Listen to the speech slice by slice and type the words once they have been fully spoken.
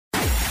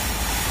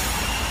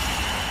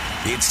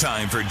It's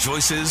time for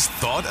Joyce's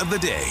Thought of the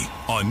Day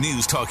on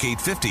News Talk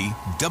 850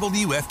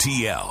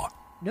 WFTL.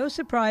 No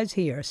surprise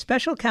here.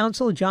 Special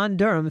Counsel John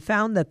Durham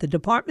found that the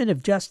Department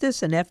of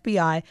Justice and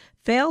FBI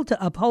failed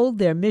to uphold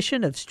their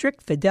mission of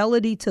strict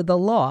fidelity to the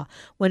law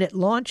when it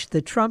launched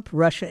the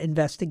Trump-Russia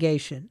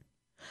investigation.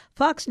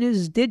 Fox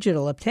News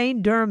Digital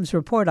obtained Durham's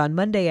report on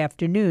Monday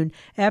afternoon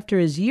after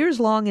his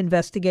years-long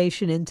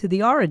investigation into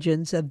the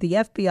origins of the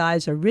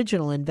FBI's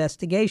original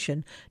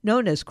investigation,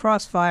 known as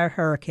Crossfire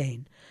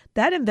Hurricane.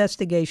 That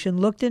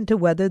investigation looked into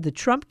whether the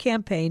Trump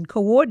campaign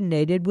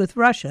coordinated with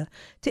Russia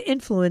to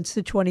influence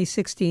the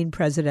 2016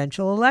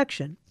 presidential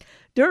election.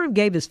 Durham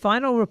gave his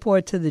final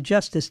report to the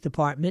Justice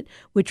Department,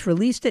 which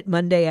released it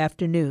Monday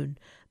afternoon.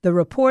 The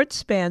report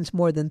spans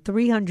more than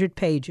 300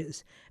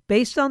 pages.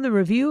 Based on the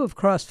review of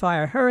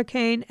Crossfire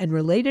Hurricane and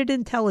related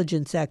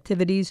intelligence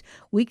activities,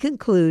 we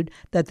conclude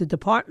that the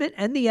department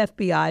and the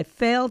FBI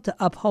failed to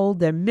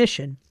uphold their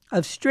mission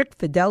of strict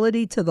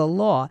fidelity to the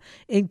law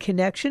in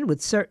connection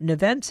with certain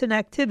events and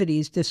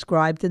activities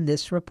described in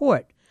this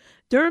report.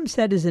 Durham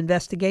said his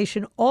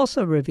investigation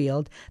also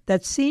revealed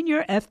that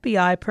senior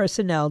FBI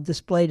personnel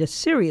displayed a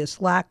serious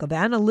lack of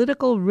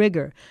analytical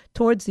rigor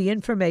towards the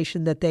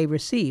information that they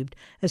received,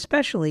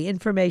 especially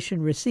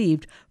information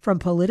received from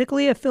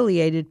politically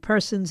affiliated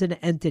persons and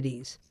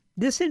entities.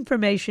 This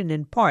information,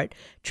 in part,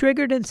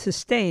 triggered and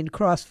sustained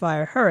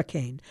Crossfire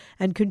Hurricane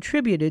and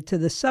contributed to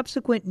the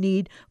subsequent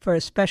need for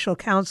a special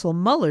counsel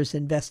Mueller's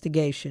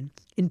investigation.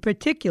 In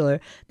particular,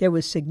 there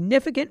was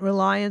significant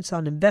reliance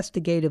on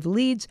investigative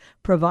leads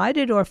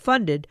provided or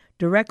funded,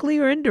 directly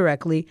or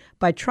indirectly,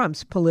 by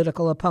Trump's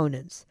political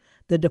opponents.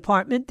 The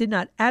department did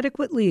not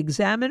adequately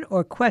examine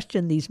or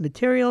question these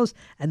materials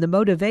and the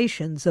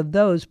motivations of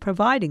those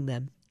providing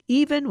them,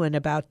 even when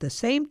about the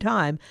same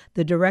time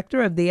the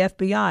director of the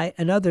FBI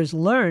and others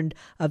learned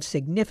of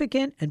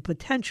significant and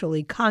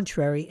potentially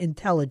contrary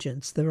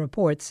intelligence, the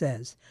report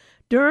says.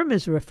 Durham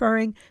is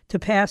referring to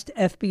past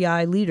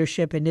FBI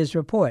leadership in his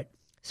report,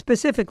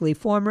 specifically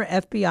former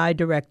FBI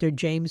Director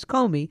James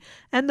Comey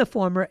and the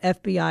former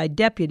FBI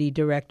Deputy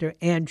Director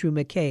Andrew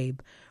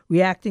McCabe.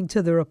 Reacting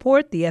to the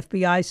report, the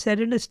FBI said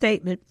in a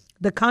statement,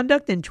 "The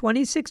conduct in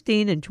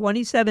 2016 and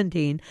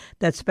 2017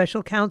 that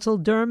Special Counsel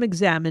Durham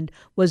examined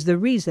was the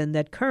reason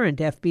that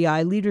current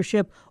FBI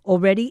leadership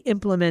already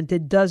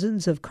implemented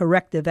dozens of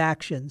corrective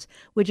actions,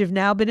 which have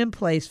now been in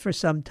place for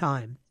some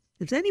time."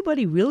 Does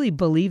anybody really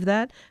believe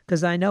that?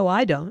 Because I know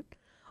I don't.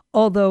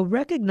 Although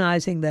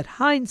recognizing that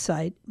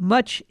hindsight,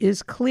 much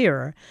is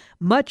clearer,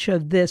 much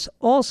of this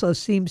also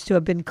seems to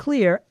have been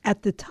clear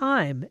at the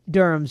time,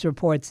 Durham's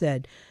report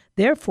said.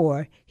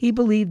 Therefore, he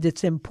believed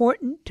it's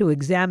important to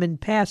examine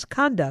past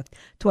conduct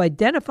to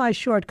identify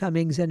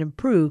shortcomings and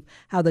improve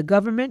how the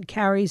government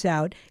carries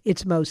out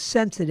its most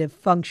sensitive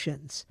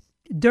functions.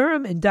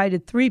 Durham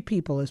indicted 3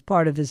 people as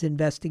part of his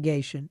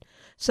investigation.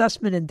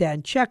 Sussman and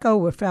Dancheco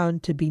were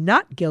found to be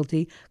not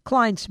guilty.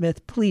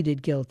 Kleinsmith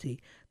pleaded guilty.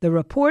 The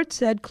report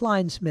said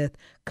Kleinsmith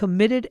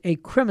committed a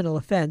criminal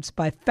offense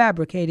by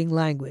fabricating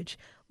language.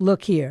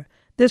 Look here.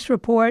 This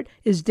report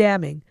is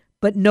damning,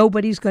 but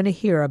nobody's going to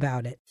hear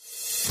about it.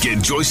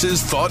 Get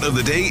Joyce's Thought of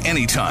the Day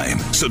anytime.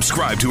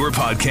 Subscribe to her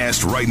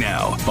podcast right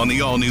now on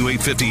the all-new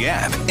 850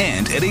 app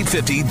and at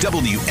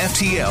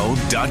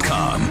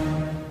 850WFTL.com.